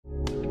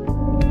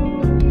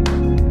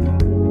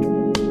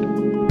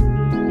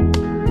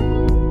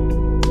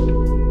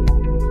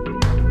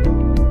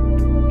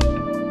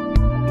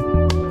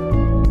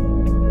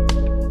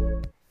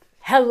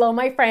Hello,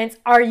 my friends.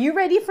 Are you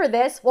ready for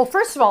this? Well,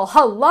 first of all,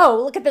 hello.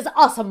 Look at this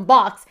awesome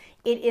box.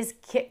 It is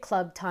Kit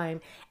Club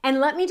time. And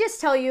let me just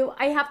tell you,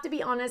 I have to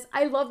be honest,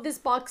 I love this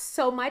box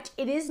so much.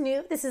 It is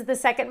new. This is the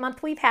second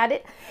month we've had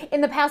it. In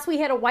the past, we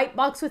had a white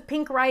box with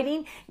pink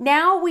writing.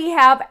 Now we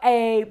have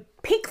a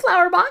pink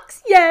flower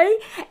box. Yay.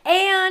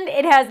 And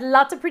it has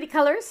lots of pretty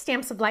colors,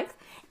 stamps of life.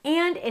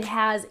 And it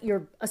has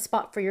a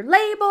spot for your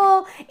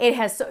label. It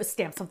has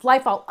stamps of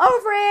life all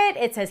over it.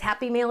 It says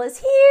Happy Mail is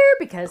here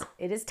because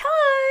it is time.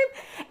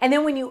 And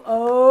then when you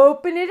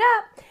open it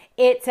up,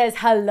 it says,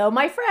 hello,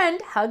 my friend.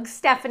 Hug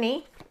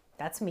Stephanie.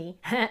 That's me.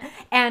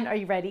 And are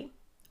you ready?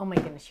 Oh my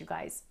goodness, you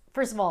guys.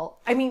 First of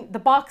all, I mean, the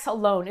box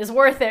alone is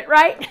worth it,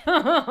 right?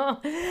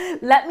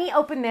 Let me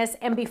open this.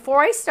 And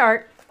before I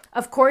start,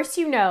 of course,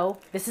 you know,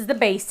 this is the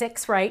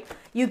basics, right?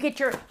 You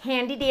get your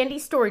handy dandy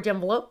storage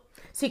envelope.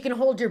 So you can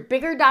hold your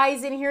bigger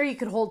dies in here. You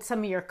can hold some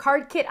of your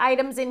card kit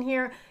items in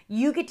here.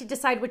 You get to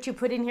decide what you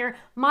put in here.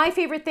 My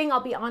favorite thing, I'll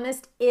be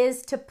honest,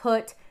 is to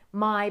put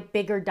my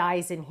bigger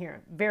dies in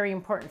here. Very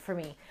important for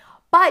me.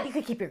 But you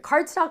could keep your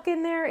cardstock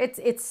in there.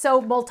 It's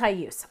so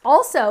multi-use.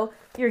 Also,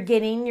 you're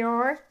getting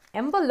your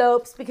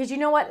envelopes because you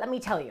know what? Let me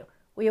tell you,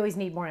 we always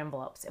need more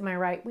envelopes. Am I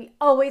right? We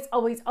always,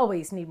 always,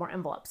 always need more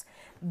envelopes.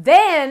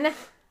 Then,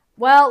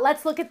 well,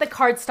 let's look at the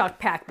cardstock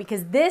pack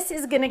because this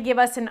is going to give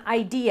us an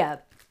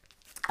idea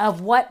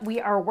of what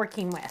we are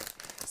working with.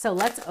 So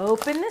let's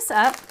open this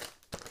up.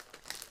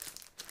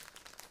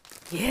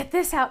 Get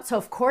this out. So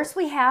of course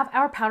we have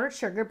our powdered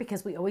sugar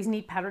because we always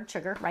need powdered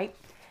sugar, right?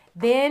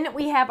 Then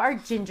we have our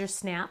ginger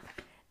snap.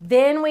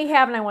 Then we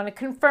have, and I want to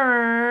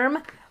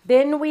confirm,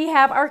 then we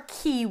have our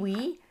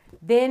kiwi.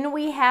 Then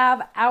we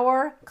have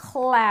our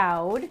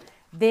cloud.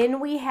 Then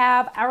we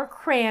have our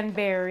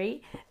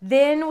cranberry.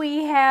 Then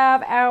we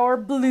have our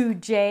blue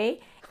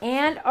jay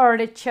and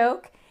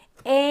artichoke.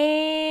 And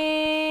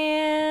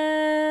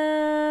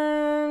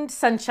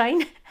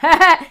sunshine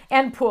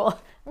and pool.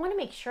 I want to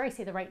make sure I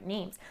say the right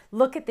names.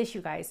 Look at this,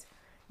 you guys.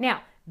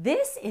 Now,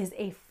 this is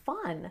a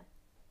fun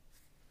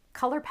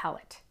color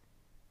palette.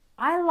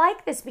 I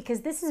like this because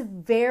this is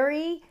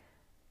very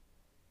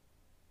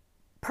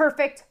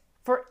perfect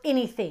for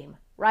any theme,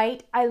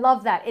 right? I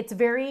love that. It's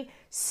very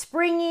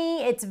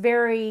springy. It's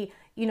very,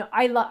 you know,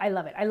 I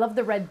love it. I love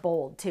the red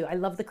bold too. I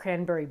love the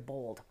cranberry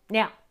bold.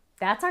 Now,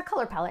 that's our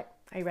color palette.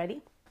 Are you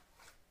ready?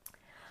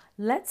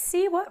 Let's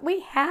see what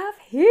we have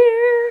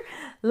here.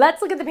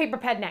 Let's look at the paper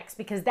pad next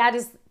because that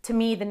is, to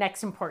me, the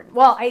next important.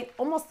 Well,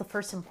 almost the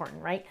first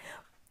important, right?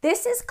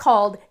 This is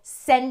called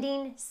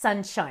Sending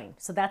Sunshine.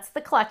 So that's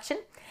the collection.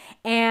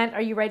 And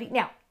are you ready?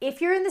 Now,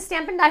 if you're in the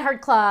Stampin' Die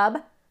Hard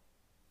Club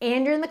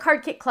and you're in the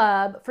Card Kit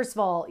Club, first of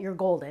all, you're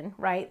golden,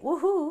 right?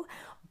 Woohoo!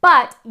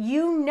 But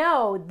you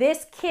know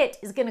this kit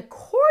is going to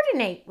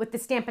coordinate with the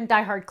Stampin'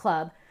 Die Hard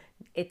Club.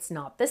 It's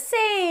not the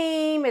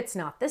same. It's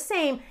not the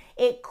same.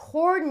 It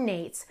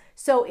coordinates.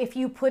 So if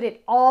you put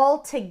it all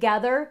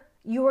together,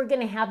 you are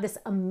going to have this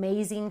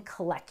amazing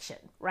collection,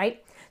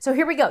 right? So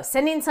here we go.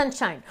 Sending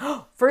Sunshine.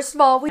 First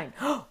of all,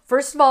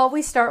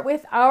 we start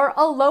with our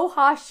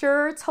Aloha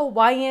shirts,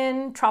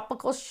 Hawaiian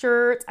tropical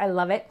shirts. I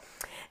love it.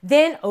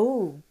 Then,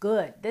 oh,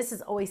 good. This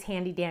is always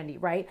handy dandy,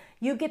 right?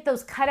 You get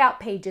those cutout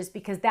pages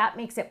because that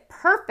makes it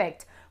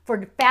perfect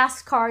for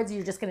fast cards.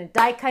 You're just going to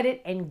die cut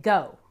it and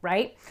go,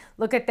 right?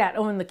 Look at that.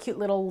 Oh, and the cute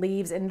little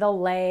leaves and the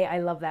lei. I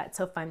love that.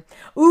 So fun.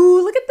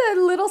 Ooh, look at the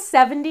little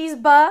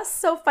 70s bus.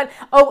 So fun.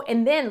 Oh,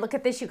 and then look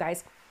at this, you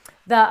guys.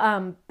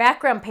 The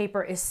background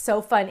paper is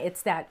so fun.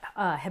 It's that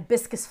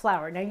hibiscus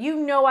flower. Now, you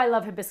know I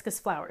love hibiscus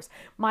flowers.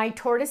 My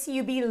tortoise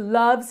Yubi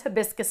loves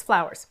hibiscus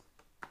flowers.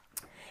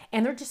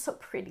 And they're just so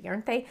pretty,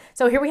 aren't they?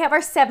 So here we have our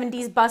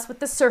 70s bus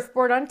with the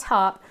surfboard on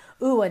top.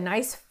 Ooh, a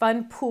nice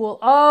fun pool.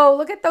 Oh,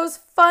 look at those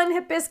fun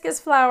hibiscus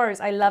flowers.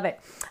 I love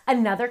it.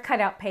 Another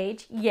cutout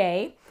page.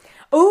 Yay.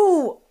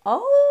 Ooh,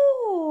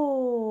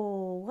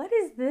 oh, what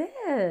is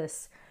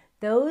this?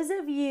 Those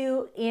of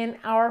you in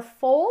our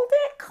Fold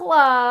It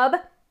Club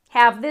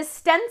have this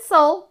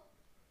stencil.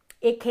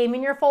 It came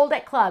in your Fold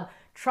It Club.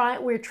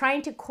 We're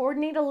trying to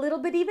coordinate a little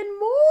bit even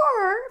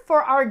more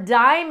for our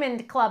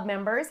Diamond Club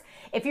members.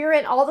 If you're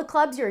in all the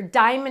clubs, you're a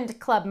Diamond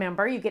Club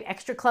member. You get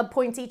extra club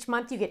points each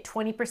month. You get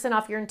 20%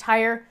 off your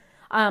entire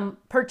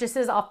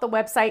purchases off the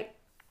website.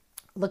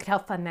 Look at how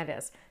fun that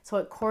is. So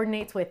it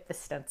coordinates with the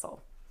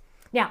stencil.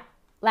 Now,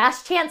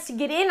 last chance to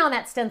get in on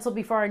that stencil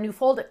before our new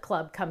Fold It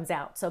Club comes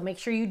out. So make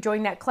sure you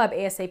join that club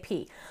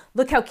ASAP.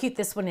 Look how cute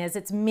this one is.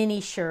 It's mini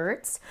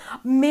shirts,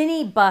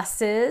 mini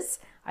buses.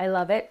 I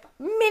love it.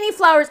 Mini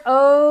flowers.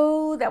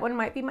 Oh, that one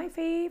might be my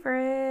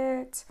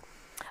favorite.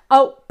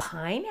 Oh,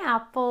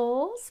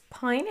 pineapples.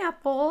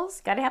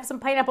 Pineapples. Got to have some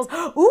pineapples.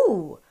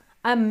 Ooh,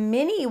 a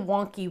mini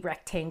wonky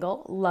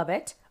rectangle. Love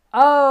it.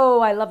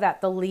 Oh, I love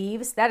that. The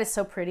leaves. That is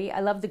so pretty.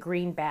 I love the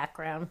green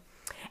background.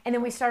 And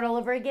then we start all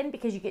over again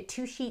because you get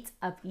 2 sheets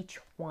of each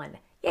one.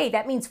 Yay,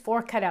 that means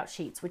 4 cutout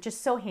sheets, which is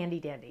so handy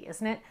dandy,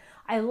 isn't it?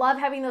 I love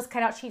having those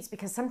cutout sheets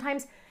because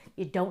sometimes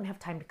you don't have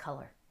time to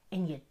color.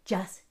 And you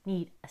just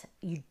need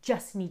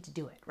to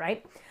do it,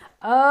 right?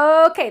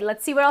 Okay,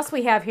 let's see what else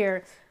we have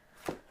here.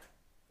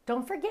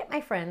 don't forget, my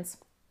friends,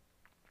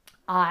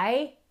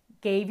 I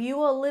gave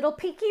you a little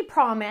peeky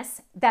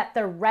promise that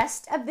the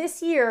rest of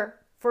this year,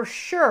 for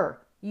sure,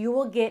 you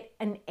will get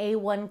an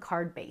A1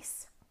 card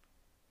base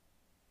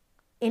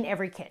in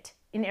every kit,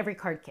 in every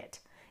card kit.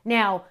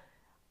 Now,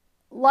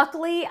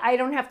 luckily, I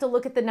don't have to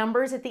look at the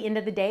numbers at the end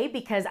of the day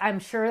because I'm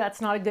sure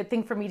that's not a good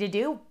thing for me to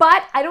do,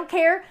 but I don't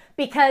care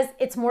because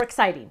it's more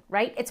exciting,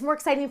 right? It's more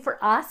exciting for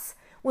us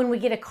when we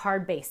get a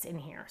card base in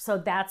here. So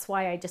that's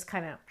why I just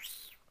kind of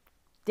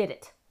did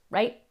it,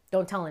 right?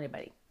 Don't tell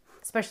anybody,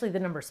 especially the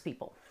numbers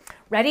people.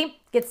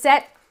 Ready? Get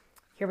set.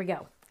 Here we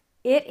go.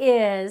 It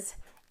is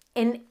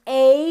an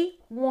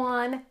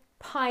A1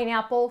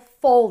 pineapple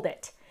fold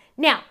it.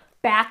 Now,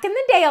 back in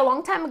the day, a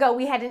long time ago,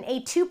 we had an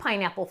A2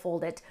 pineapple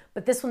fold it,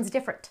 but this one's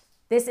different.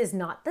 This is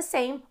not the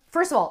same.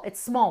 First of all, it's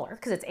smaller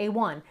because it's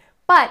A1,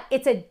 but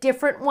it's a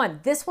different one.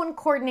 This one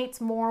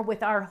coordinates more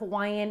with our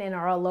Hawaiian and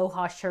our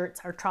aloha shirts,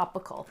 our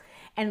tropical.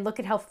 And look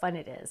at how fun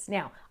it is.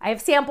 Now, I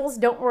have samples.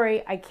 Don't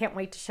worry. I can't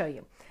wait to show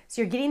you.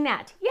 So you're getting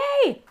that.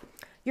 Yay!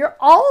 You're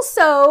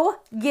also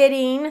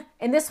getting,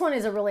 and this one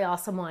is a really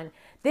awesome one.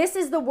 This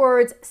is the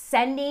words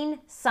sending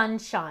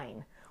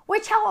sunshine,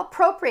 which how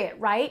appropriate,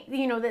 right?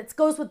 You know, that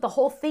goes with the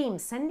whole theme,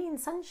 sending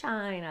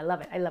sunshine. I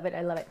love it. I love it.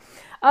 I love it.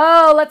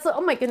 Oh,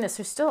 oh my goodness.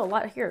 There's still a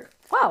lot here.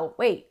 Wow.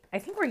 Wait, I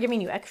think we're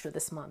giving you extra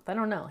this month. I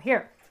don't know.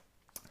 Here,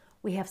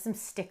 we have some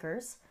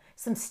stickers.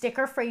 Some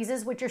sticker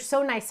phrases, which are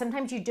so nice.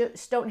 Sometimes you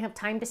just don't have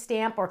time to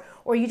stamp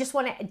or you just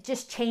want to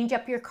just change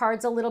up your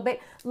cards a little bit.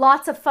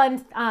 Lots of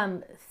fun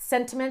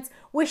sentiments.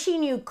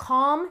 Wishing you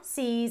calm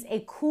seas,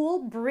 a cool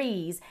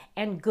breeze,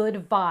 and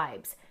good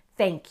vibes.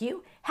 Thank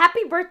you.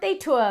 Happy birthday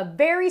to a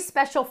very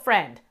special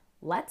friend.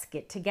 Let's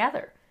get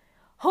together.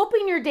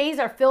 Hoping your days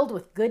are filled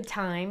with good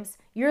times.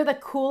 You're the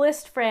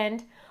coolest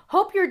friend.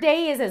 Hope your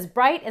day is as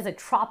bright as a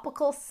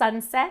tropical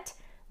sunset.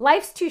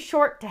 Life's too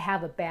short to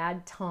have a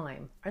bad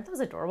time. Aren't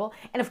those adorable?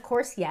 And of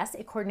course, yes,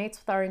 it coordinates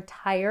with our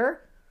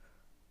entire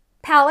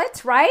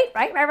palette, right?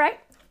 Right.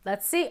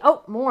 Let's see.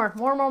 Oh, more.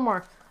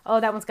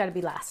 Oh, that one's got to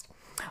be last.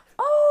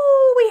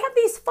 Oh, we have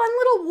these fun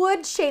little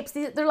wood shapes.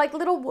 They're like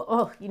little,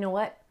 oh, you know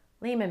what?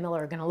 Liam and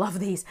Miller are going to love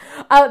these.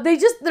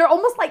 They're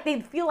almost like they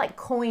feel like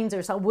coins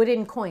or some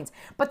wooden coins,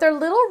 but they're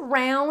little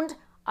round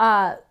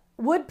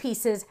wood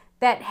pieces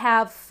that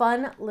have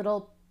fun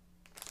little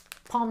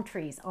palm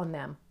trees on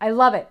them. I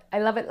love it.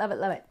 I love it, love it,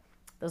 love it.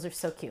 Those are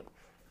so cute.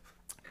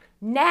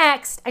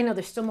 Next, I know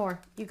there's still more.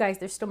 You guys,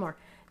 there's still more.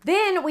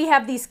 Then we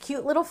have these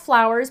cute little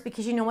flowers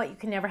because you know what? You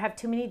can never have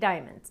too many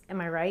diamonds.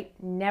 Am I right?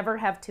 Never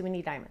have too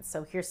many diamonds.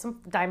 So here's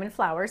some diamond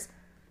flowers.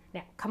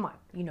 Now, come on.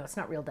 You know it's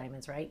not real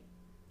diamonds, right?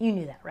 You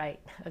knew that, right?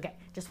 Okay,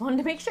 just wanted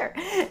to make sure.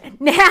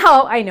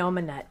 Now, I know I'm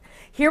a nut.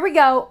 Here we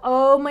go.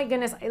 Oh my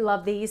goodness, I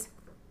love these.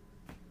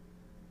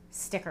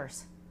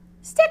 Stickers.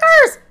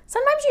 Stickers!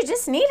 Sometimes you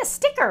just need a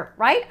sticker,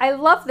 right? I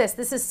love this.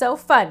 This is so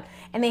fun.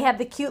 And they have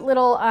the cute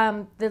little,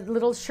 the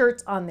little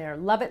shirts on there.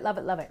 Love it, love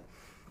it, love it.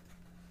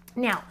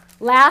 Now,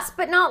 last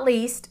but not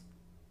least,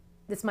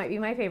 this might be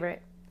my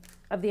favorite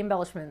of the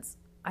embellishments.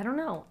 I don't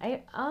know.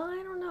 I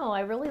don't know. I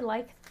really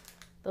like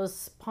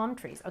those palm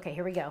trees. Okay,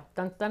 here we go.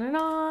 Dun, dun, dun,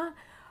 dun.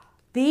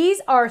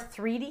 These are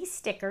 3D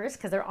stickers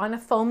because they're on a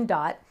foam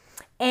dot.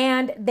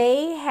 And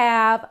they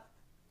have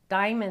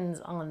diamonds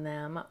on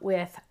them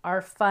with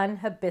our fun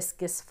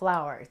hibiscus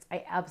flowers.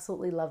 I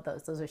absolutely love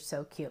those. Those are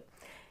so cute.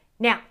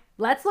 Now,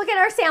 let's look at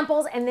our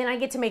samples and then I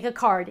get to make a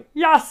card.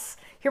 Yes!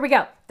 Here we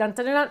go. Dun,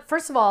 dun, dun, dun.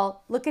 First of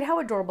all, look at how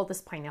adorable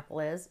this pineapple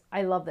is.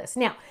 I love this.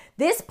 Now,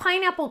 this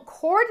pineapple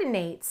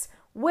coordinates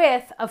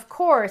with, of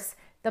course,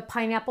 the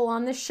pineapple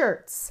on the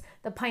shirts,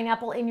 the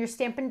pineapple in your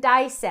stamp and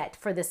die set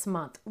for this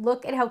month.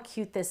 Look at how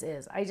cute this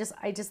is. I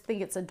just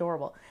think it's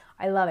adorable.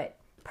 I love it.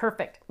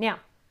 Perfect. Now,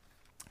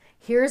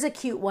 here's a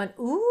cute one.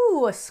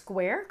 Ooh, a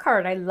square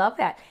card. I love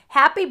that.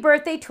 Happy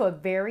birthday to a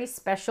very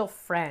special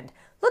friend.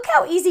 Look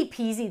how easy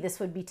peasy this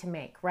would be to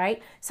make,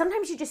 right?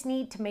 Sometimes you just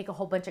need to make a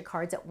whole bunch of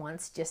cards at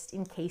once just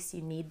in case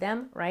you need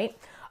them, right?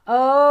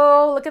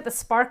 Oh, look at the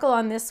sparkle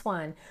on this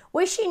one.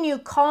 Wishing you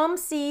calm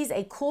seas,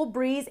 a cool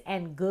breeze,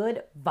 and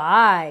good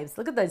vibes.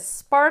 Look at the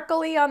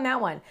sparkly on that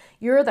one.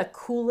 You're the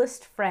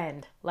coolest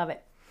friend. Love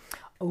it.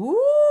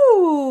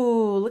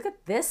 Ooh, look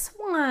at this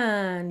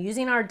one.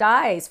 Using our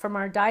dies from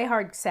our Die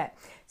Hard set.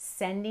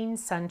 Sending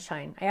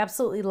sunshine. I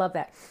absolutely love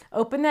that.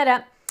 Open that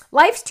up.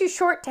 Life's too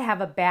short to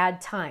have a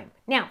bad time.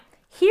 Now,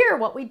 here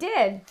what we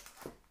did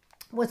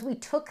was we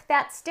took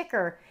that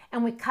sticker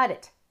and we cut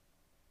it.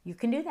 You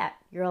can do that.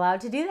 You're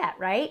allowed to do that,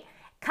 right?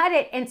 Cut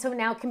it, and so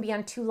now it can be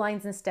on 2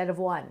 lines instead of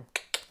 1.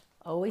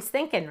 Always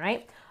thinking,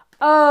 right?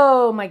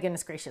 Oh my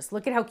goodness gracious,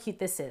 look at how cute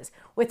this is.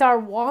 With our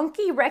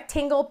wonky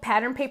rectangle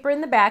pattern paper in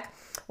the back,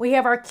 we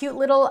have our cute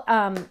little,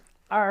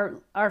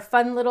 our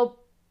fun little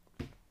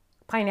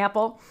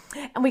pineapple.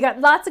 And we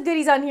got lots of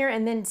goodies on here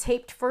and then it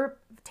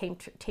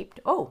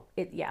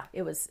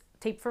was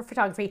taped for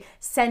photography,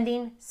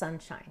 sending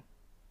sunshine.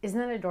 Isn't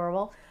that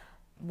adorable?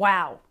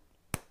 Wow.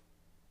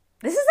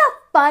 This is a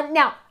fun,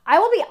 now I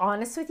will be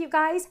honest with you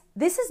guys,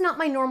 this is not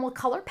my normal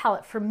color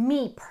palette for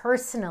me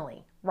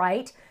personally,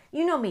 right?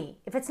 You know me,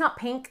 if it's not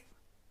pink,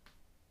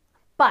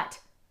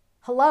 but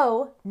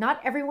hello, not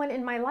everyone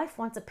in my life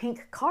wants a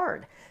pink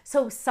card.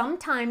 So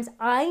sometimes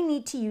I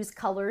need to use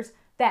colors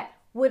that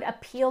would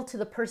appeal to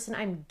the person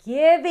I'm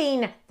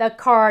giving the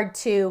card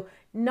to,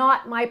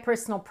 not my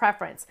personal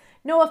preference.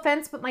 No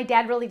offense, but my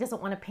dad really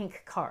doesn't want a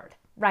pink card,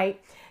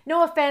 right?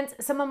 No offense,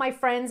 some of my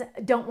friends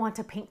don't want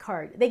a pink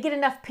card. They get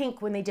enough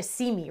pink when they just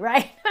see me,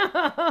 right?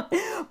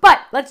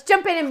 But let's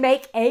jump in and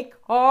make a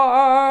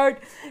card.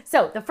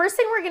 So the first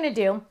thing we're gonna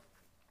do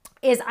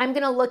is I'm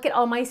gonna look at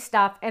all my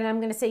stuff and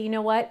I'm gonna say, you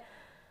know what?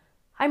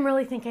 I'm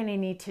really thinking I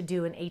need to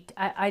do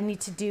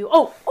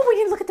oh, we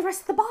didn't look at the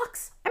rest of the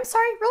box. I'm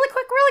sorry, really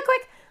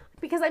quick,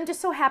 because I'm just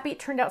so happy it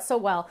turned out so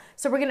well.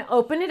 So we're gonna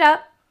open it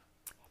up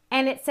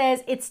and it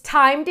says, it's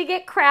time to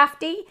get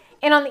crafty.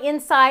 And on the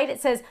inside,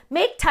 it says,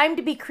 make time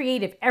to be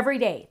creative every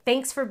day.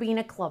 Thanks for being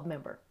a club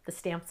member, the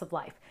stamps of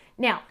life.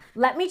 Now,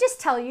 let me just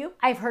tell you,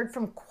 I've heard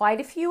from quite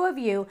a few of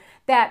you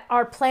that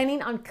are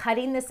planning on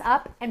cutting this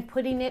up and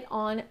putting it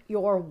on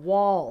your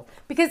wall.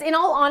 Because in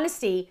all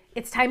honesty,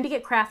 it's time to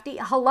get crafty.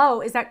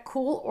 Hello, is that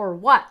cool or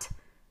what?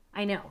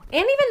 I know.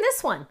 And even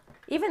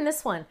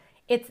this one,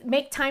 it's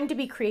make time to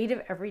be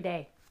creative every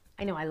day.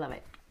 I know, I love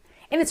it.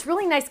 And it's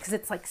really nice because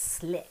it's like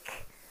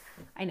slick.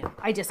 I know,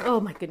 oh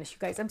my goodness, you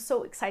guys, I'm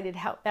so excited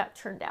how that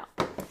turned out.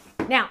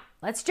 Now,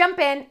 let's jump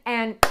in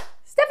and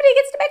Stephanie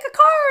gets to make a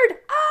card.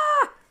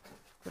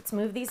 Let's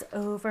move these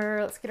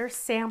over. Let's get our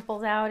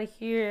samples out of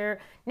here.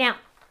 Now,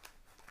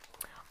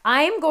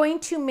 I'm going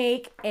to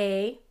make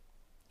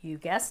you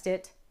guessed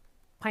it,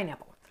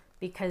 pineapple.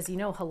 Because, you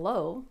know,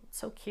 hello,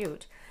 so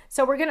cute.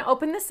 So we're gonna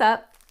open this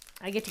up.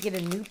 I get to get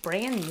a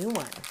brand new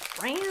one.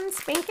 Brand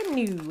spanking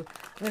new.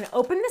 I'm gonna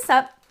open this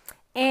up.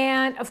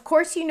 And of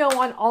course, you know,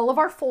 on all of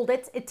our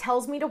fold-its, it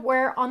tells me to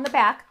where on the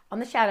back, on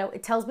the shadow,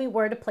 it tells me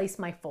where to place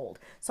my fold.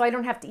 So I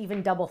don't have to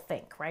even double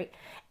think, right?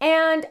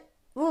 And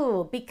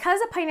because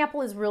a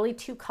pineapple is really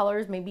 2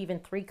 colors, maybe even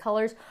 3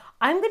 colors,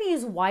 I'm gonna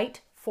use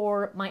white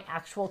for my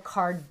actual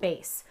card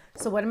base.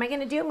 So what am I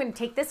gonna do? I'm gonna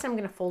take this and I'm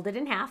gonna fold it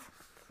in half.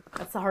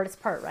 That's the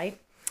hardest part, right?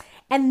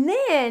 And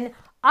then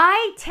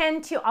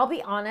I'll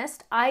be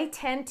honest, I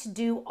tend to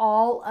do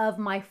all of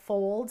my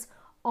folds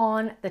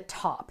on the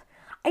top.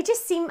 I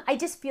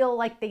just feel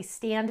like they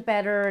stand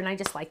better and I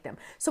just like them.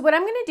 So what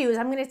I'm gonna do is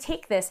I'm gonna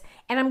take this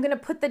and I'm gonna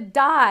put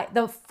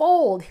the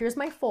fold, here's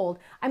my fold,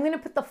 I'm gonna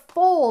put the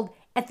fold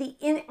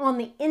on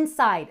the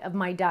inside of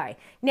my die.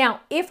 Now,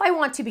 if I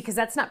want to, because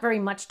that's not very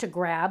much to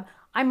grab,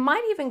 I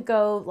might even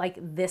go like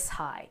this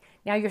high.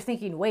 Now you're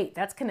thinking, wait,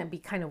 that's gonna be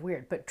kind of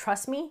weird, but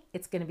trust me,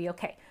 it's gonna be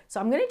okay. So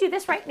I'm gonna do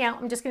this right now.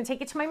 I'm just gonna take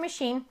it to my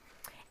machine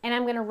and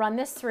I'm gonna run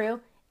this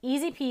through,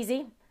 easy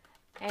peasy.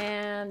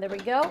 And there we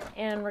go,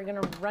 and we're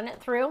gonna run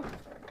it through.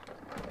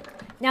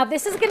 Now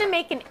this is gonna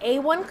make an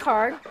A1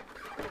 card.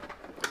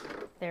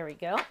 There we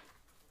go.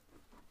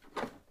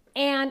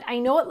 And I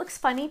know it looks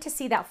funny to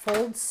see that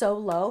fold so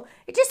low.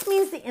 It just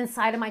means the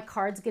inside of my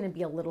card's gonna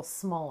be a little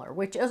smaller,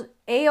 which is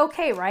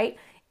A-okay, right?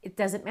 It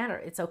doesn't matter,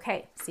 it's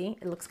okay. See,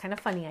 it looks kind of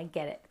funny, I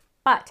get it.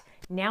 But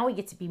now we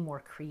get to be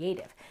more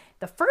creative.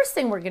 The first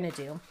thing we're gonna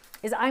do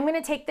is I'm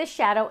gonna take this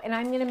shadow and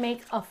I'm gonna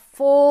make a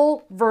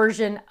full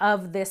version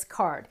of this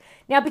card.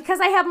 Now,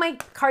 because I have my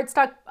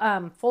cardstock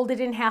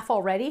folded in half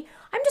already,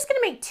 I'm just gonna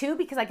make 2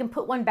 because I can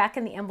put one back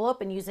in the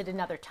envelope and use it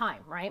another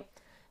time, right?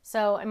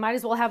 So I might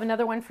as well have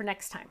another one for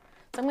next time.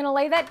 So I'm gonna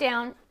lay that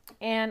down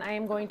and I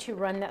am going to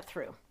run that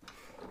through.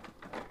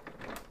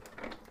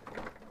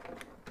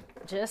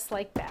 Just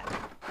like that.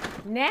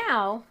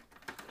 Now,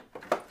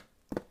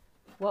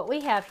 what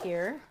we have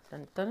here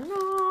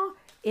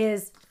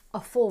is a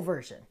full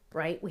version,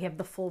 right? We have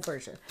the full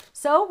version.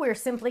 So we're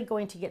simply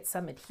going to get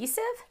some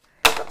adhesive.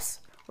 Oops.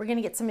 We're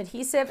gonna get some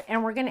adhesive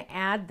and we're gonna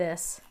add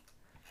this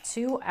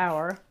to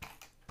our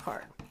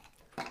card.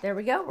 There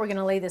we go. We're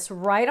gonna lay this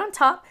right on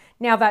top.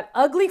 Now that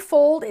ugly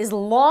fold is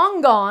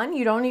long gone.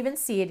 You don't even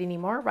see it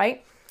anymore,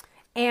 right?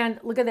 And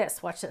look at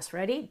this, watch this,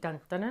 ready? Dun,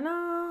 dun, dun,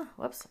 dun.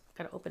 Whoops,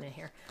 gotta open it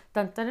here.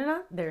 Dun, dun, dun,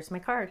 dun. There's my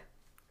card.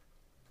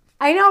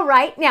 I know,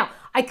 right? Now,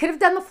 I could have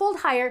done the fold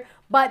higher,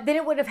 but then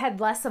it would have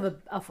had less of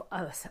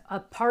a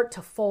part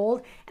to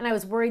fold, and I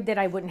was worried that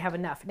I wouldn't have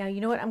enough. Now,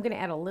 you know what? I'm gonna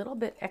add a little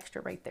bit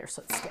extra right there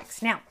so it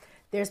sticks. Now,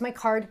 there's my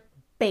card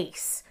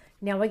base.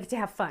 Now I get to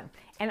have fun,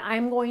 and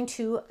I'm going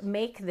to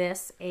make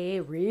this a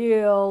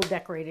real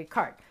decorated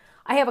card.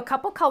 I have a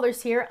couple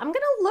colors here. I'm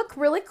gonna look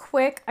really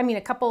quick. I mean,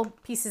 a couple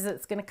pieces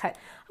that's gonna cut.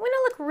 I'm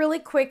gonna look really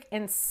quick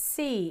and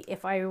see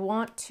if I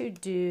want to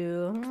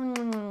do,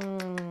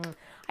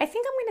 I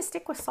think I'm gonna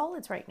stick with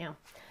solids right now.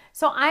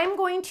 So I'm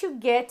going to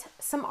get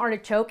some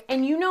artichoke,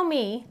 and you know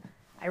me,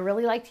 I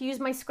really like to use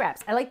my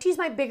scraps. I like to use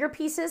my bigger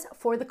pieces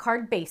for the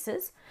card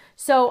bases.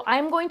 So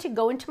I'm going to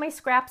go into my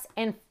scraps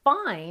and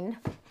find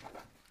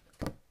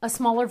a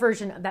smaller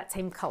version of that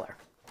same color.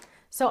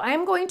 So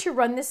I'm going to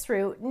run this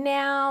through.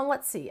 Now,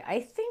 let's see, I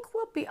think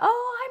we'll be,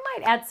 I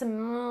might add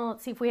some,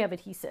 let's see if we have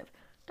adhesive.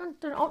 Dun,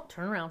 dun, oh,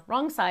 turn around,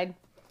 wrong side.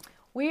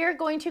 We are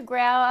going to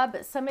grab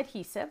some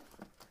adhesive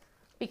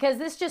because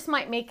this just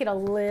might make it a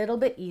little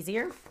bit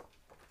easier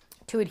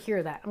to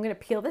adhere that. I'm gonna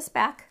peel this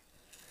back.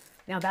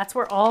 Now that's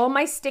where all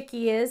my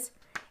sticky is,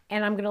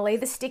 and I'm gonna lay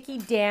the sticky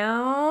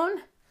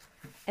down,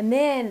 and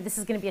then this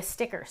is gonna be a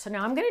sticker. So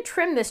now I'm gonna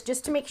trim this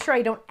just to make sure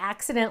I don't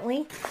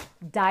accidentally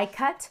die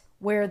cut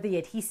where the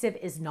adhesive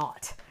is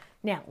not.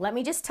 Now, let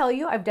me just tell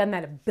you, I've done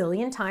that a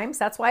billion times.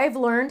 That's why I've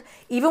learned,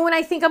 even when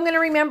I think I'm gonna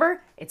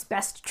remember, it's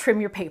best to trim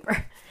your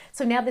paper.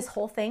 So now this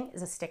whole thing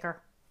is a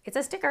sticker. It's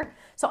a sticker.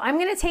 So I'm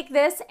gonna take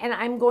this and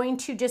I'm going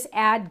to just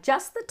add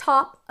just the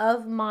top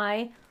of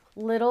my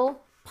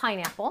little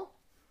pineapple,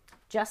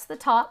 just the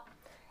top,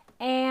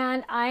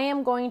 and I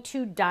am going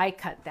to die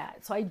cut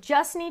that. So I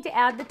just need to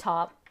add the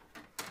top,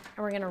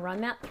 and we're gonna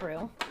run that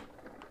through.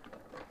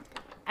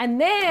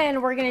 And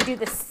then we're gonna do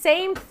the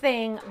same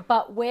thing,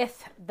 but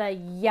with the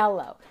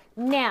yellow.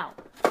 Now,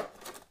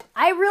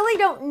 I really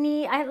don't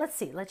need, let's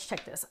see, let's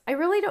check this. I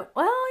really don't,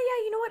 well,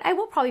 yeah, you know what? I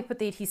will probably put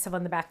the adhesive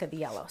on the back of the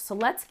yellow. So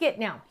let's get,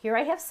 now, here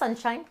I have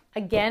sunshine.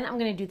 Again, I'm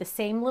gonna do the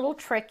same little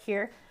trick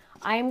here.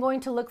 I am going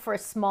to look for a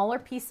smaller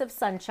piece of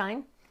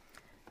sunshine,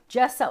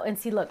 just so, and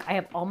see, look, I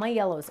have all my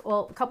yellows,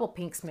 well, a couple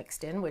pinks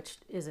mixed in, which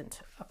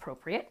isn't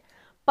appropriate,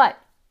 but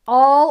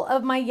all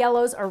of my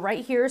yellows are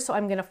right here, so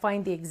I'm gonna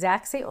find the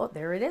exact same, oh,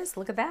 there it is,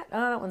 look at that.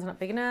 Oh, that one's not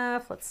big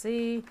enough, let's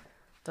see.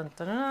 Dun,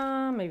 dun, dun,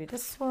 dun. Maybe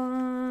this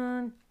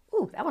one.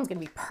 Ooh, that one's gonna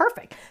be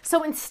perfect.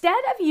 So instead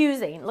of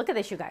using, look at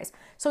this, you guys.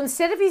 So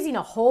instead of using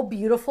a whole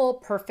beautiful,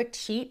 perfect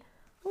sheet,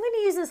 I'm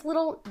gonna use this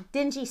little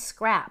dingy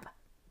scrap,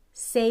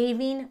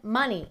 saving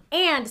money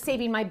and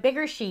saving my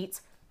bigger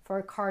sheets for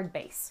a card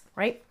base,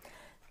 right?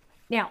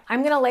 Now,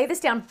 I'm gonna lay this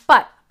down,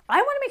 but I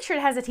wanna make sure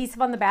it has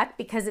adhesive on the back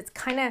because it's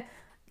kind of,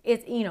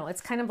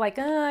 it's kind of like,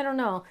 I don't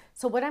know.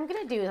 So what I'm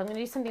gonna do is I'm gonna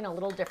do something a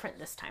little different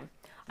this time.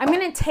 I'm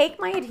gonna take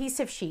my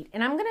adhesive sheet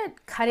and I'm gonna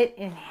cut it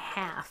in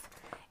half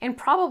and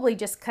probably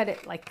just cut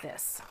it like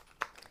this.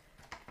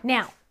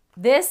 Now,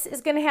 this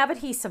is gonna have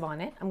adhesive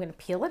on it. I'm gonna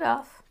peel it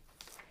off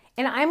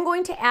and I'm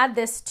going to add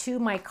this to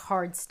my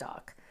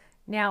cardstock.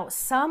 Now,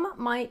 some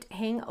might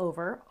hang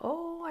over.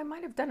 Oh, I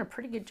might have done a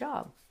pretty good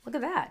job. Look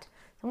at that.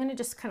 I'm gonna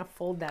just kind of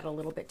fold that a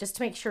little bit just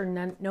to make sure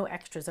no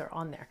extras are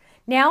on there.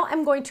 Now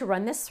I'm going to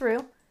run this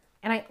through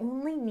and I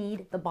only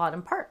need the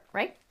bottom part,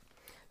 right?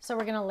 So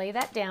we're gonna lay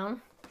that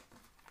down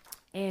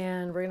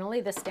and we're gonna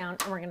lay this down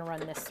and we're gonna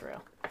run this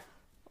through.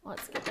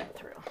 Let's get that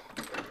through.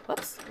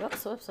 Whoops,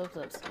 whoops, whoops, whoops,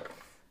 whoops.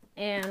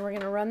 And we're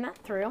gonna run that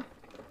through.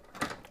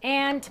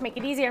 And to make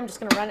it easier, I'm just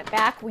gonna run it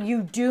back. Well,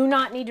 you do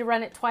not need to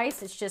run it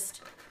twice. It's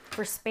just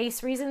for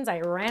space reasons, I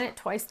ran it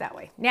twice that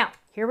way. Now,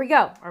 here we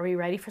go. Are we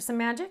ready for some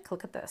magic?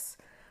 Look at this.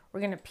 We're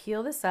gonna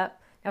peel this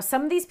up. Now,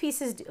 some of these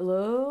pieces,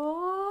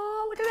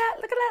 oh, look at that,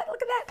 look at that,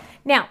 look at that.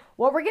 Now,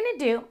 what we're gonna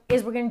do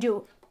is we're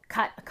gonna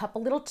cut a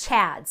couple little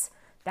chads.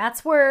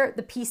 That's where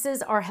the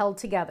pieces are held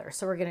together.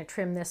 So we're gonna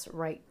trim this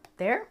right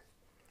there.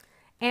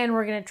 And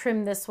we're gonna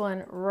trim this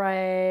one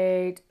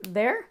right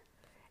there.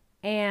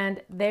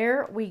 And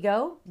there we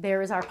go.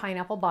 There is our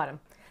pineapple bottom.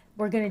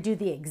 We're gonna do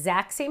the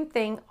exact same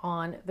thing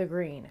on the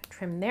green.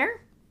 Trim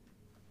there,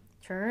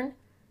 turn,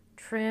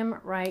 trim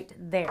right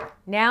there.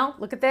 Now,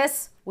 look at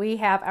this. We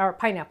have our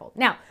pineapple.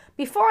 Now,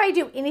 before I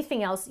do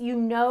anything else, you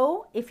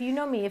know, if you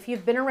know me, if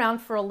you've been around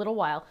for a little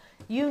while,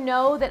 you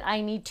know that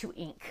I need to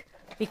ink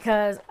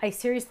because I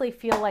seriously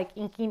feel like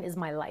inking is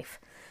my life.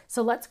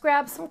 So let's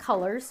grab some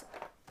colors.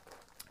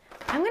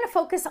 I'm gonna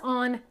focus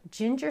on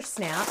ginger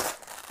snap,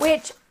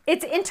 which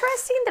it's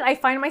interesting that I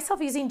find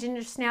myself using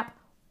ginger snap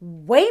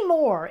way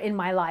more in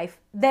my life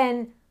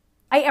than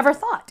I ever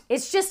thought.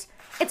 It's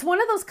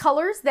one of those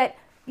colors that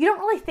you don't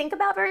really think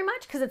about very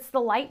much because it's the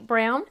light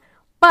brown,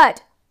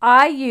 but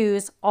I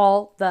use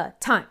all the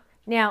time.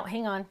 Now,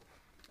 hang on,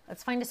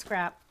 let's find a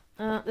scrap.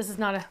 This is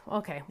not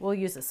okay, we'll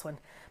use this one.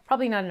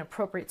 Probably not an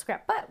appropriate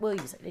scrap, but we'll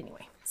use it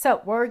anyway.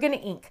 So we're gonna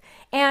ink.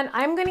 And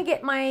I'm gonna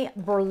get my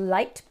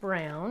light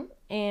brown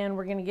and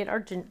we're gonna get our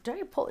ginger,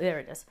 there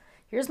it is.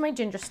 Here's my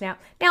ginger snap.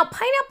 Now,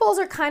 pineapples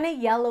are kind of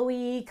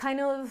yellowy, kind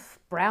of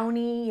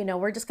browny, you know,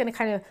 we're just gonna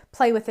kind of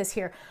play with this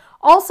here.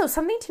 Also,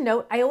 something to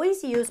note, I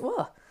always use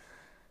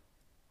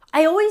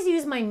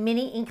my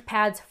mini ink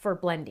pads for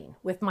blending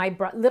with my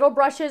little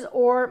brushes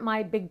or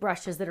my big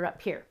brushes that are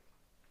up here.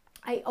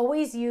 I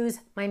always use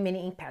my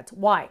mini ink pads.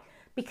 Why?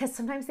 Because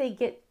sometimes they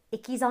get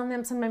ickies on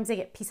them, sometimes they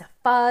get a piece of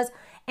fuzz.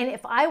 And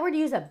if I were to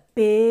use a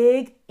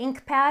big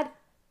ink pad,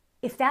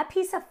 if that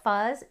piece of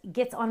fuzz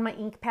gets on my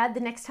ink pad, the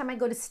next time I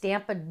go to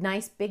stamp a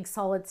nice big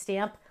solid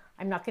stamp,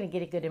 I'm not gonna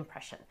get a good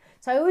impression.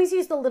 So I always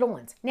use the little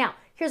ones. Now,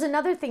 here's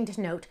another thing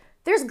to note.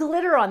 There's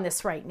glitter on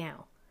this right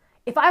now.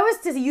 If I was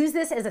to use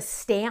this as a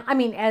stamp,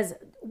 as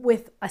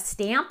with a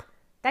stamp,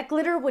 that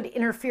glitter would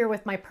interfere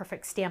with my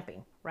perfect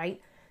stamping, right?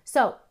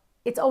 So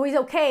it's always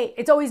okay.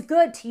 It's always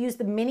good to use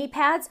the mini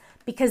pads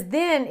because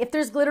then if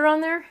there's glitter on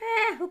there,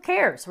 who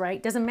cares,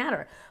 right? Doesn't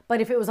matter.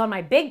 But if it was on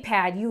my big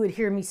pad, you would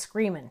hear me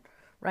screaming,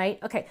 right?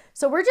 Okay,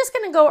 so we're just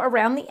gonna go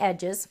around the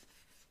edges.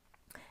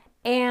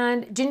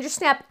 And ginger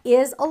snap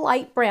is a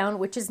light brown,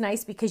 which is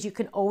nice because you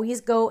can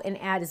always go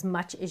and add as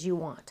much as you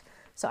want.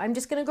 So I'm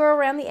just gonna go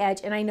around the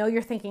edge and I know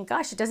you're thinking,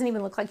 gosh, it doesn't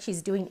even look like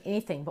she's doing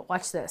anything, but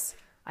watch this.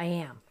 I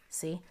am,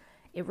 see?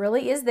 It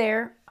really is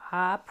there,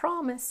 I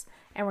promise.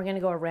 And we're gonna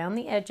go around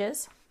the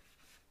edges.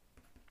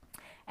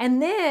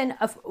 And then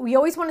we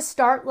always want to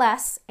start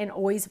less and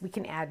always we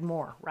can add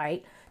more,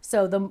 right?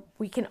 So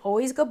we can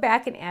always go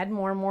back and add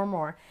more and more and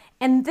more.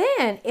 And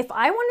then if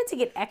I wanted to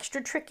get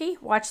extra tricky,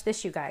 watch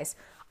this, you guys.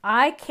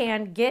 I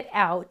can get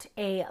out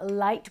a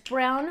light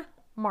brown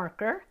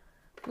marker.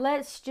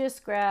 Let's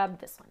just grab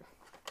this one.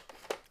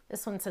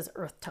 This one says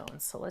earth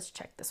tones, so let's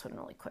check this one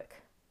really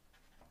quick.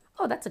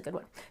 Oh, that's a good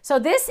one. So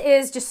this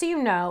is, just so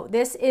you know,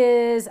 this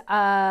is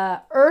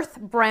earth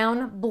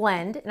brown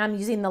blend, and I'm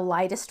using the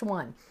lightest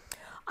one.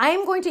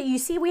 I'm going to, you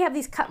see we have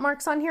these cut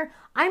marks on here.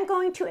 I'm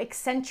going to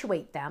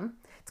accentuate them.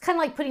 It's kind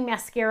of like putting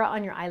mascara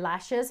on your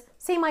eyelashes.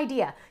 Same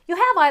idea. You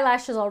have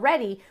eyelashes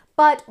already,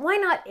 but why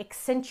not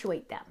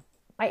accentuate them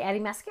by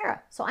adding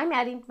mascara? So I'm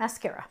adding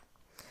mascara.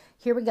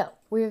 Here we go.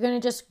 We're going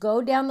to just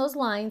go down those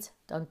lines.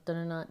 Dun, dun,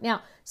 dun, dun.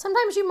 Now,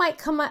 sometimes you might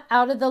come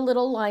out of the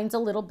little lines a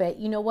little bit.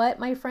 You know what,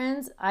 my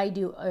friends? I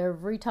do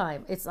every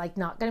time. It's like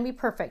not going to be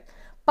perfect,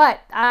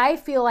 but I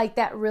feel like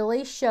that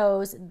really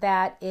shows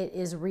that it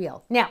is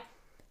real. Now,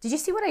 did you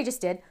see what I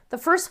just did? The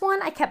first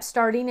one, I kept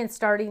starting and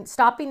starting,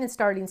 stopping and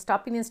starting,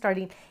 stopping and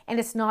starting, and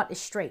it's not as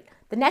straight.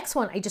 The next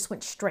one, I just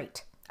went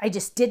straight. I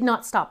just did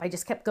not stop. I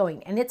just kept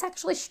going, and it's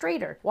actually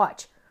straighter.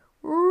 Watch.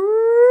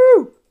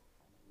 Woo!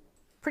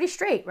 Pretty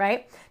straight,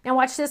 right? Now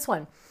watch this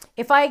one.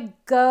 If I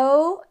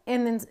go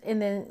and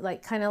then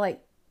like kind of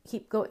like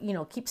keep go, you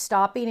know, keep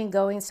stopping and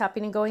going,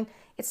 stopping and going,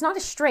 it's not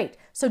as straight.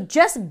 So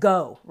just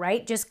go,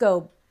 right? Just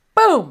go,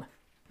 boom.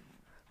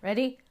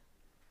 Ready?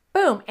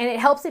 Boom. And it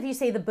helps if you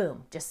say the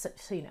boom, just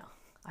so you know.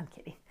 I'm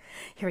kidding.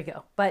 Here we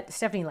go. But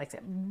Stephanie likes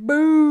it.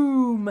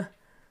 Boom.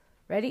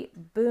 Ready?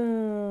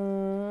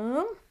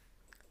 Boom.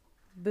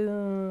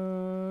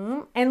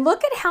 Boom. And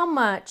look at how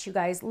much, you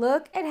guys,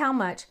 look at how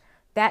much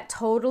that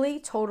totally,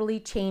 totally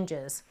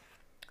changes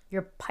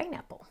your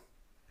pineapple.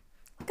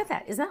 Look at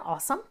that. Isn't that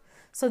awesome?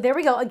 So there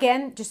we go.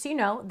 Again, just so you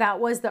know,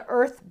 that was the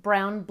Earth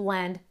Brown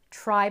Blend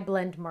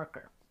Tri-Blend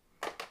Marker.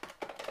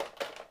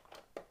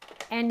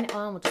 And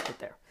we'll just put it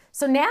there.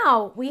 So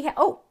now we have,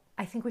 oh,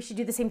 I think we should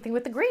do the same thing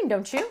with the green,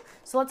 don't you?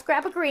 So let's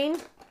grab a green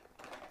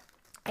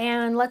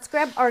and let's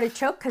grab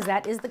artichoke because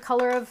that is the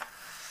color of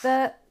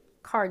the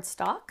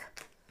cardstock.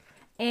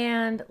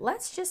 And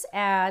let's just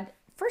add,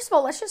 first of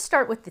all, let's just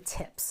start with the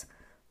tips.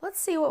 Let's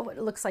see what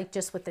it looks like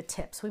just with the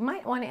tips. We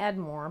might want to add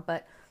more,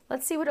 but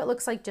let's see what it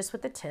looks like just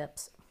with the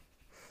tips.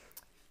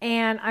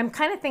 And I'm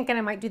kind of thinking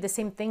I might do the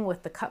same thing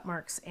with the cut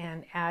marks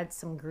and add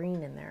some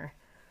green in there,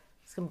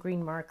 some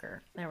green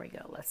marker. There we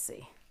go. Let's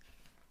see.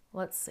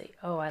 Let's see.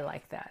 Oh, I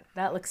like that.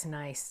 That looks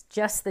nice.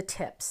 Just the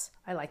tips.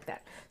 I like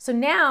that. So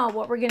now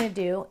what we're going to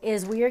do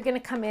is we are going to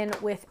come in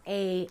with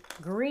a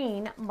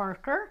green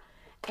marker.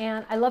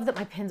 And I love that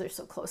my pens are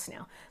so close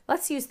now.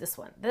 Let's use this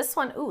one. This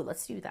one, ooh,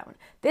 let's do that one.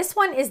 This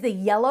one is the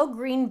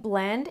yellow-green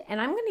blend,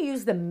 and I'm going to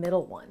use the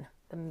middle one.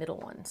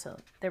 So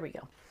there we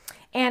go.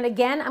 And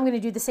again, I'm going to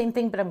do the same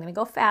thing, but I'm going to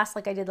go fast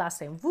like I did last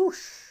time.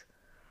 Whoosh,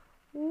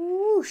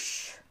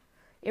 whoosh.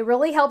 It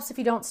really helps if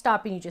you don't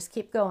stop and you just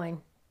keep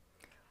going.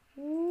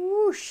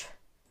 Whoosh,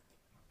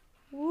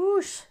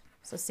 whoosh.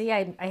 So see,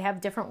 I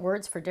have different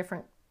words for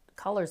different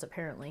colors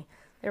apparently.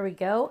 There we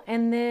go.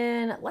 And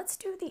then let's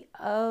do the,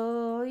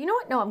 oh, you know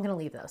what? No, I'm going to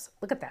leave those.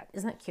 Look at that.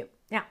 Isn't that cute?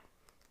 Now,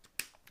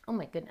 oh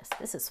my goodness,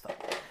 this is fun.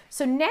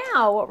 So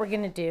now what we're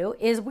going to do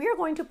is we are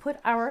going to put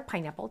our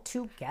pineapple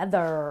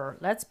together.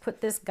 Let's put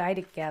this guy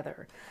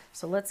together.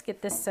 So let's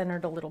get this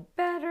centered a little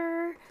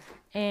better.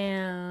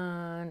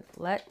 And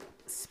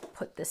let's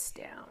put this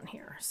down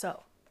here.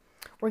 So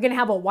we're going to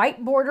have a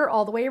white border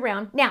all the way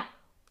around. Now,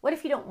 what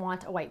if you don't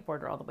want a white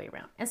border all the way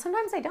around? And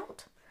sometimes I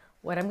don't.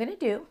 What I'm going to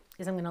do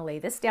is I'm going to lay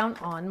this down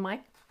on my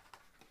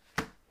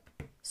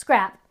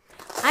scrap.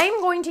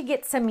 I'm going to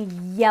get some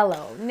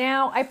yellow.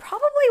 Now, I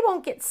probably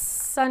won't get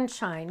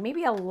sunshine,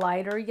 maybe a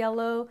lighter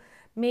yellow,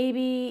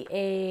 maybe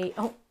a,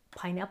 oh,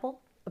 pineapple,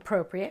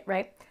 appropriate,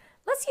 right?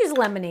 Let's use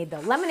lemonade though.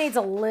 Lemonade's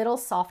a little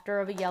softer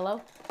of a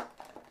yellow.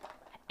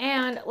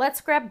 And let's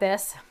grab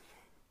this.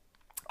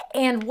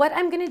 And what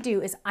I'm going to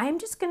do is I'm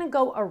just going to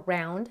go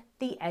around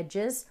the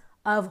edges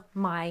of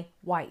my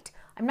white.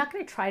 I'm not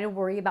going to try to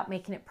worry about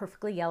making it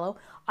perfectly yellow.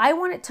 I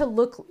want it to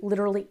look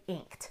literally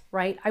inked,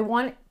 right? I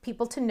want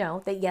people to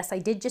know that yes, I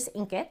did just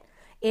ink it.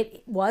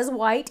 It was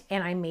white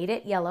and I made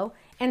it yellow.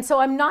 And so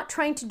I'm not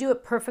trying to do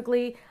it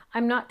perfectly.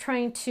 I'm not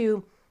trying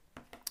to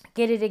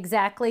get it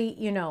exactly,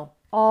 you know,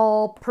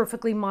 all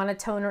perfectly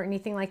monotone or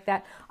anything like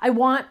that. I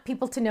want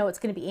people to know it's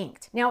going to be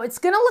inked. Now it's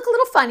going to look a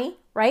little funny,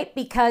 right?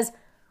 Because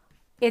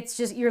it's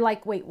just, you're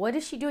like, wait, what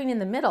is she doing in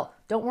the middle?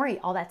 Don't worry,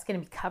 all that's going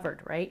to be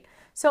covered, right?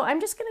 So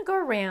I'm just going to go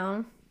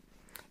around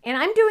and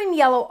I'm doing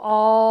yellow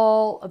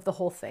all of the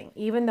whole thing,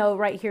 even though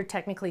right here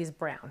technically is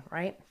brown,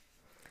 right?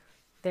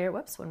 There,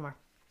 whoops, one more.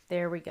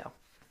 There we go.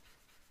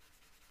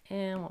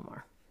 And one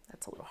more.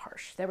 That's a little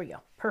harsh. There we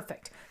go.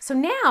 Perfect. So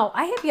now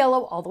I have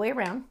yellow all the way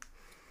around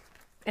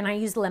and I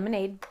used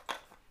lemonade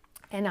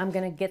And I'm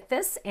going to get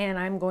this, and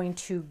I'm going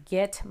to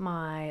get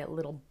my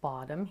little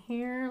bottom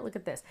here. Look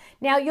at this.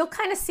 Now you'll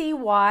kind of see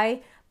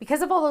why,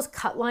 because of all those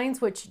cut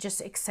lines, which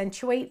just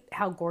accentuate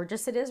how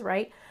gorgeous it is,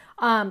 right?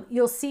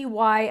 You'll see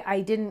why I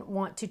didn't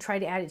want to try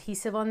to add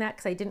adhesive on that,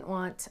 because I didn't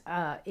want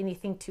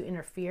anything to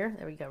interfere.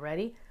 There we go,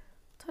 ready?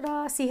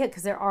 Ta-da, see it,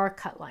 because there are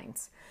cut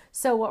lines.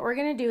 So what we're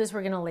going to do is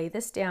we're going to lay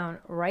this down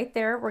right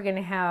there. We're going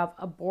to have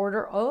a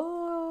border,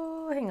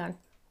 oh, hang on,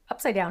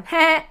 upside down.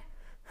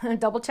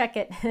 Double check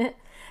it.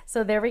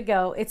 So there we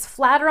go. It's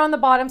flatter on the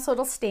bottom, so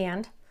it'll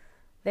stand.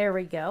 There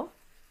we go.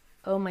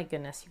 Oh my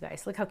goodness, you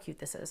guys, look how cute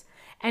this is.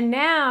 And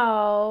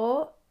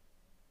now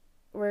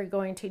we're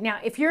going to, now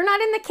if you're not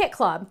in the kit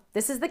club,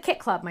 this is the kit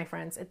club, my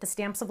friends, at the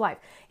Stamps of Life.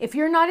 If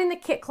you're not in the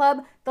kit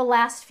club, the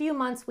last few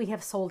months we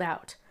have sold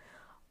out.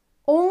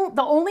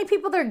 The only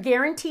people that are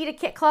guaranteed a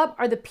kit club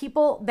are the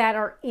people that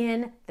are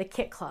in the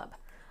kit club.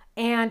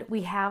 And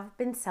we have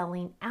been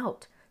selling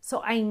out.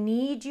 So I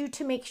need you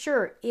to make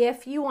sure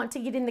if you want to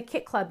get in the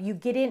kit club, you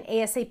get in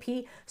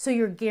ASAP so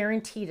you're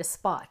guaranteed a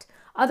spot.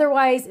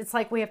 Otherwise, it's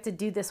like we have to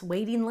do this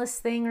waiting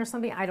list thing or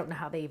something. I don't know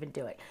how they even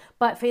do it,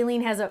 but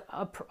Faylene has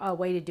a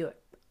way to do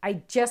it.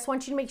 I just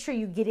want you to make sure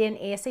you get in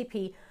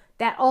ASAP.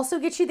 That also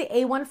gets you the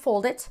A1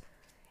 Fold It.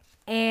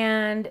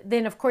 And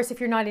then of course, if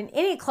you're not in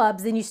any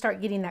clubs, then you start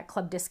getting that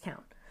club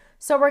discount.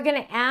 So we're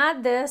going to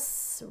add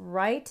this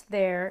right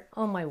there.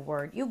 Oh my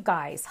word, you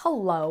guys,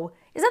 hello.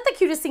 Is that the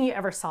cutest thing you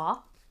ever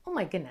saw? Oh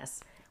my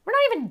goodness, we're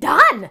not even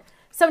done.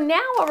 So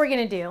now what we're going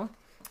to do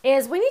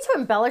is we need to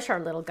embellish our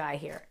little guy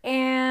here.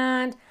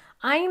 And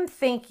I am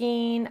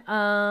thinking,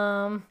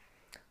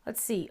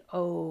 let's see.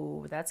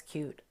 Oh, that's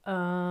cute. That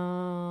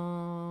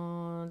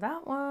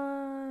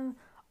one.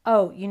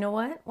 Oh, you know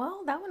what?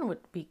 Well, that one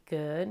would be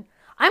good.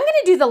 I'm going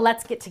to do the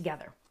Let's Get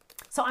Together.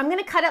 So I'm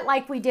going to cut it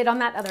like we did on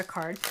that other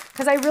card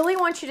because I really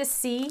want you to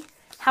see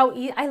how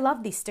easy. I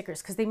love these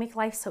stickers because they make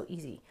life so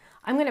easy.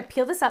 I'm going to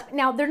peel this up.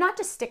 Now, they're not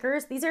just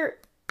stickers. These are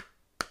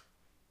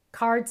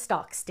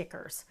cardstock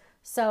stickers.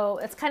 So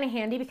it's kind of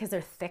handy because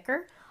they're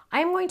thicker.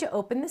 I'm going to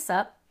open this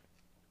up,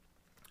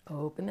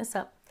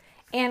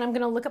 and I'm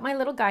going to look at my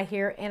little guy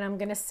here, and I'm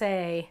going to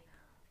say,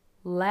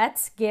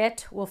 let's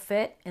get will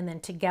fit, and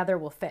then together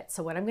will fit.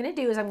 So what I'm going to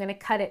do is I'm going to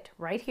cut it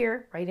right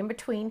here, right in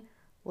between,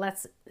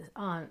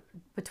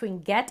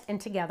 between get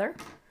and together.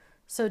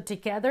 So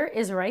together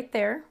is right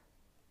there.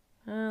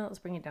 Let's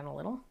bring it down a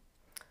little.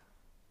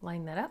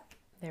 Line that up.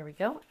 There we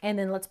go. And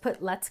then let's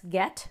put let's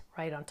get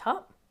right on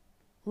top.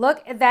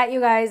 Look at that, you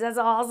guys. That's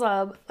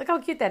awesome. Look how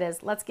cute that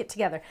is. Let's get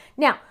together.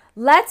 Now,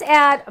 let's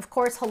add, of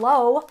course,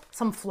 hello,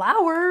 some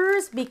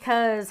flowers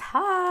because,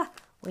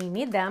 we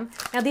need them.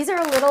 Now, these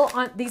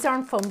are these are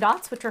on foam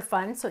dots, which are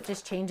fun, so it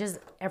just changes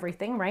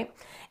everything, right?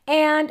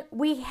 And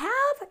we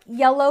have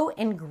yellow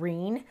and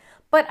green,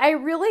 but I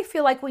really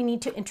feel like we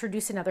need to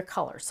introduce another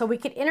color. So we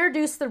could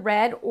introduce the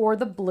red or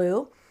the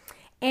blue.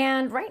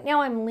 And right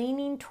now I'm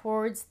leaning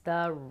towards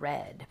the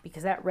red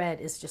because that red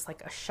is just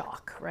like a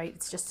shock, right?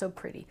 It's just so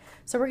pretty.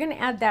 So we're going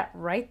to add that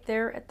right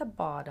there at the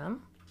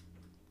bottom.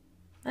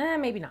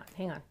 Maybe not.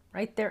 Hang on.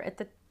 Right there at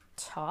the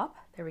top.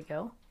 There we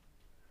go.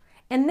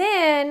 And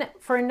then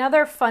for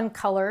another fun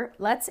color,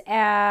 let's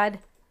add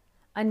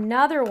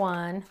another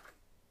one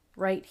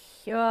right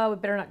here. Oh, we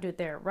better not do it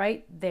there.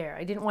 Right there.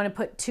 I didn't want to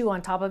put two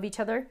on top of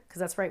each other because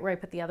that's right where I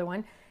put the other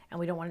one. And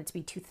we don't want it to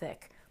be too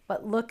thick.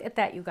 But look at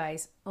that, you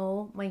guys.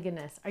 Oh my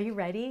goodness. Are you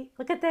ready?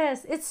 Look at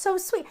this. It's so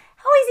sweet.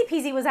 How easy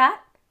peasy was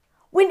that?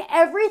 When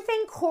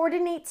everything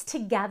coordinates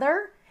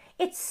together,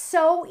 it's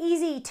so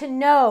easy to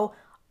know.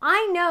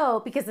 I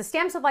know because the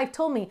Stamps of Life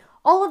told me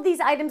all of these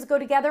items go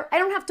together. I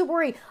don't have to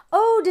worry.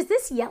 Oh, does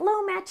this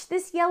yellow match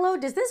this yellow?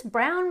 Does this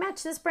brown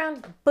match this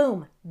brown?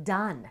 Boom,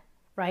 done,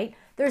 right?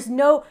 There's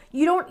no,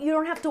 you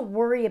don't have to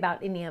worry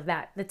about any of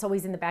that. That's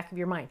always in the back of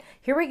your mind.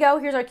 Here we go.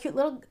 Here's our cute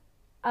little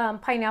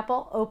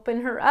pineapple.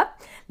 Open her up.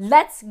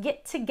 Let's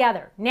get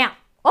together. Now,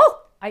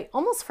 oh, I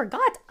almost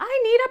forgot.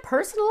 I need a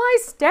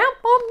personalized stamp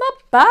on the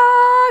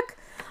back.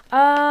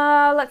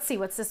 Let's see.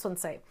 What's this one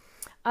say?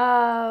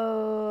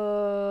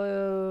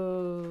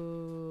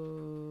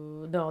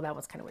 No, that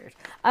one's kind of weird.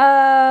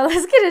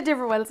 Let's get a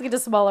different one. Let's get a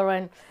smaller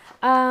one.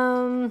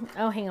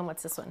 Oh, hang on.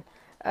 What's this one?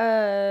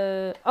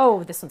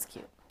 Oh, this one's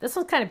cute. This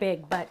one's kind of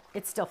big, but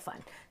it's still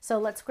fun. So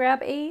let's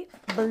grab a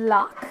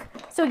block.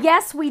 So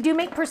yes, we do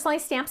make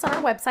personalized stamps on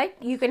our website.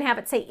 You can have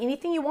it say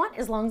anything you want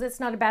as long as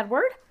it's not a bad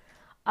word.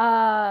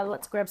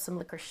 Let's grab some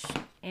licorice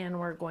and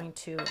we're going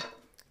to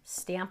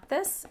stamp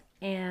this.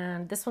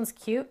 And this one's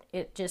cute.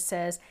 It just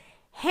says,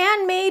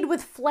 handmade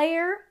with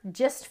flair,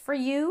 just for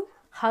you.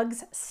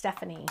 Hugs,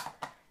 Stephanie.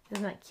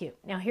 Isn't that cute?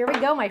 Now here we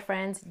go, my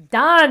friends.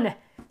 Done.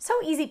 So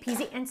easy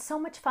peasy and so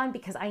much fun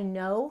because I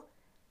know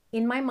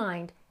in my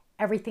mind,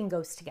 everything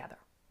goes together,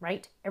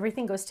 right?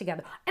 Everything goes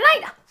together. And I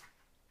didn't even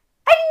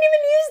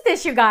use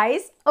this, you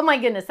guys. Oh my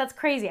goodness, that's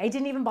crazy. I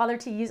didn't even bother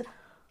to use.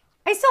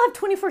 I still have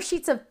 24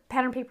 sheets of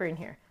pattern paper in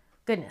here.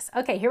 Goodness.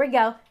 Okay, here we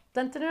go.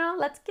 Dun, dun, dun,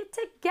 let's get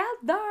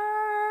together.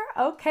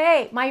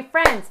 Okay, my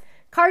friends,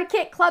 Card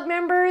Kit Club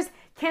members,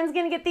 Ken's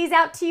gonna get these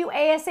out to you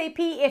ASAP.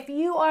 If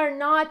you are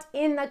not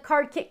in the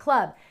Card Kit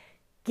Club,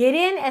 get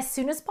in as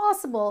soon as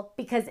possible,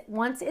 because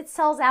once it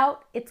sells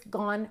out, it's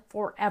gone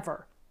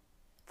forever.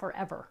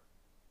 Forever.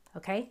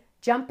 Okay?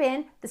 Jump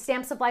in,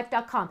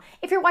 thestampsoflife.com.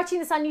 If you're watching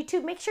this on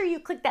YouTube, make sure you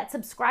click that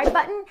subscribe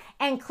button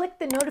and click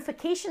the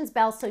notifications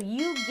bell so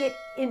you get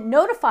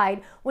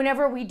notified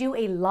whenever we do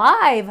a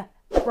live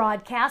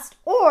broadcast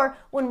or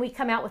when we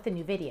come out with a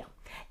new video.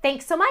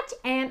 Thanks so much,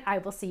 and I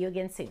will see you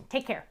again soon.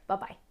 Take care.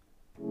 Bye-bye.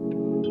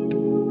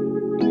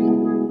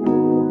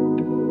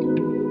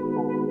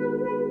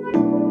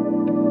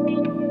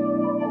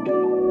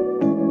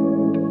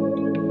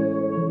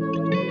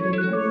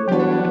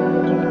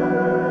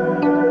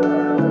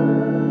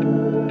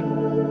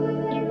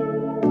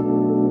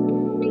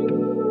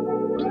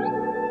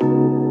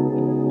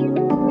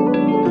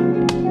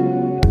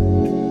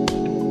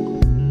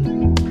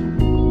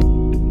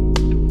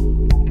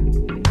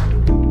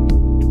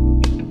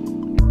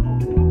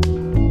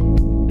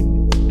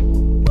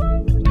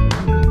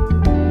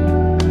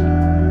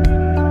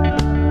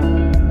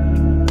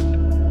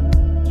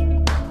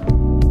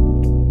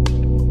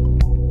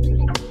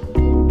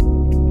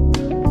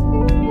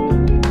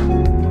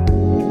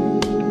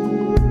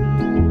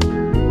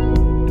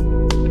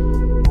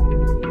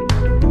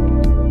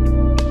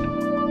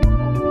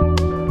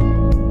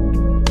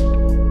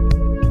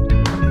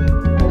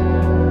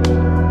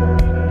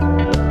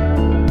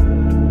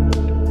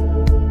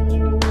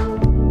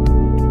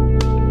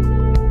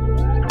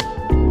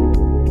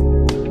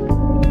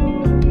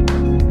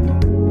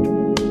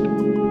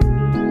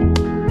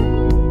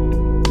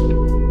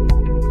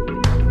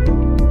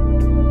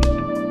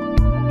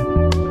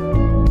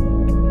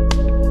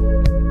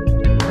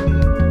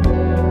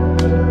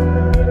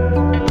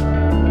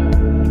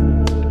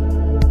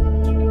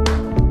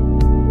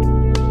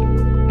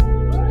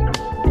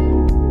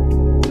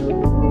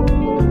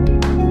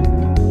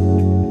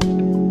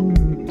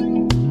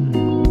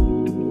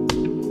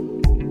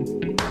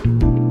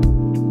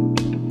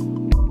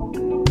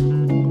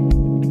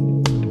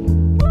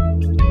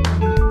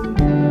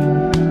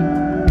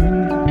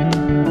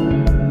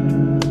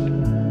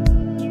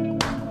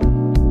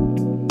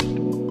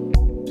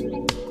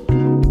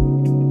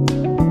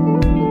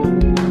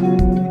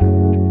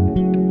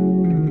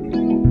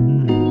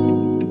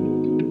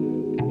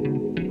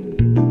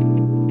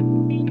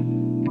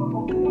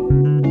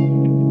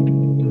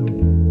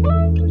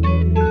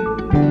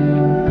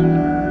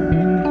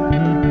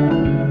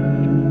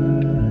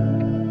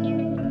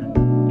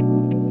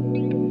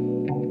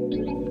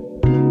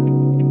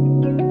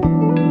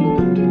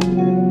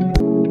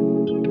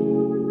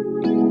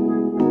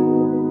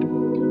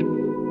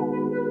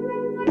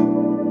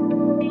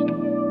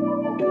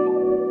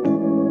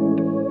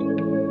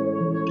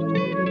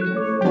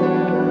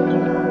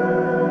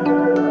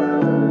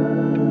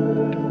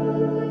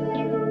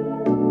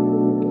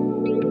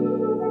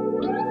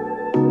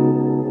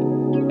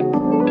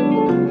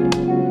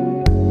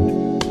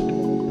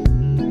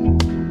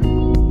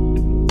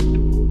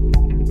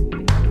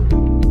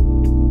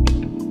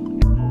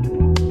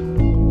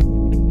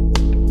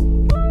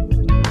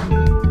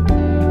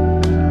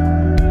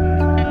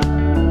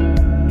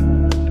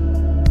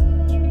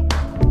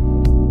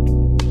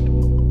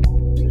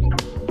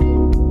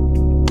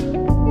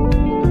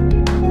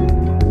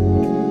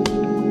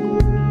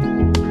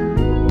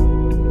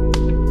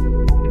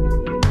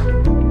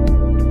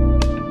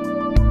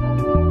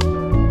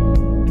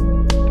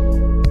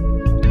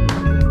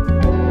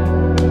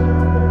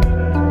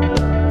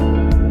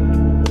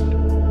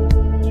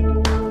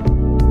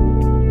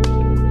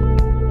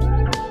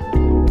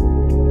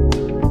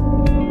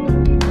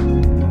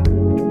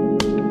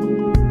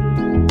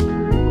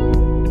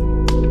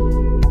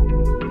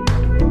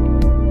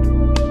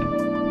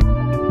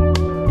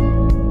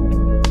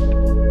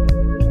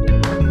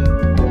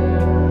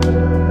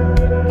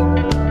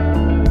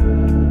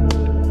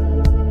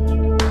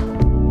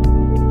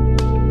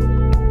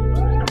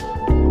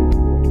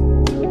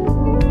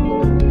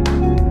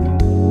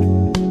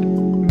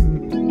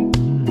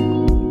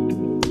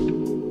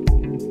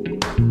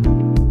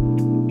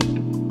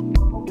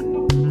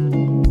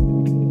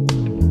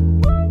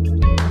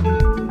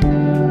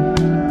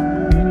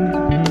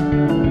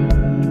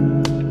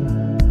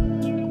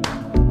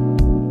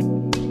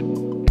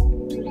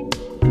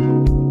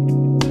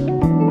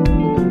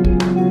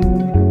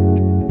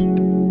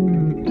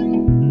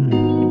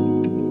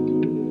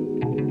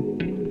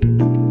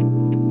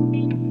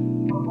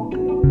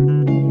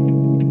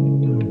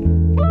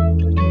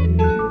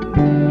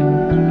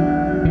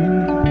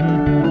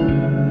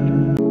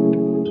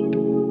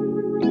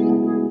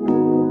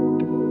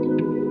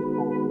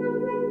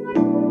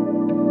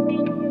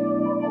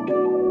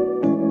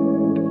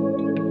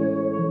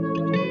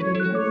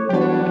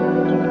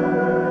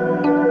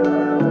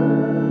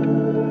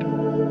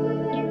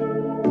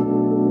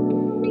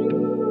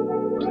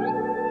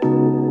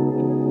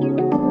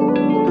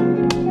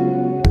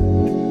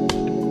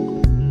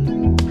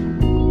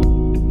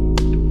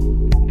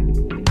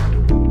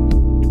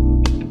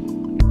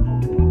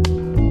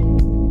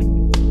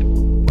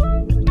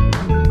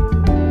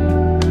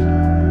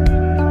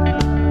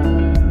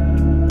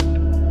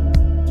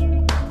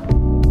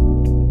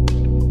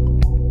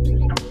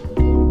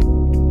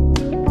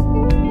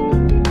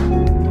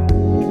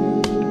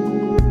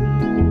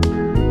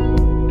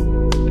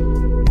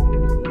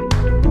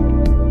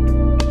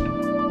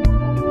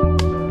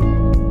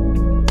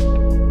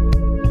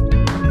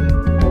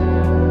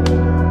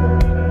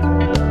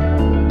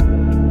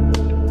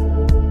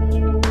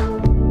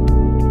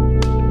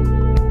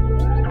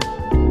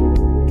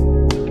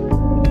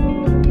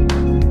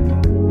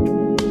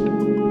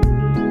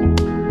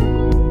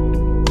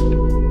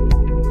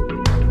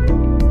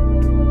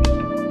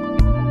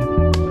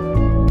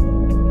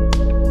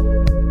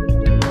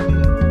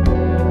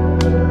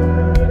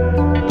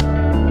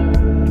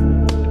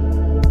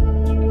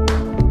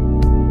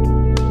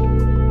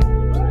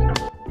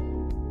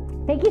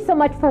 so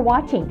much for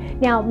watching.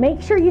 Now,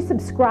 make sure you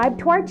subscribe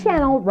to our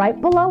channel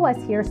right below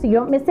us here so you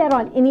don't miss out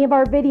on any of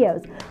our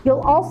videos.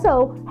 You'll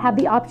also have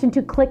the option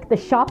to click the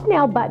Shop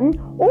Now button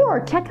or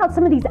check out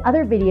some of these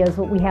other videos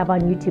that we have on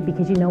YouTube,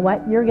 because you know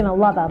what? You're going to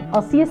love them.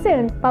 I'll see you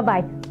soon.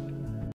 Bye-bye.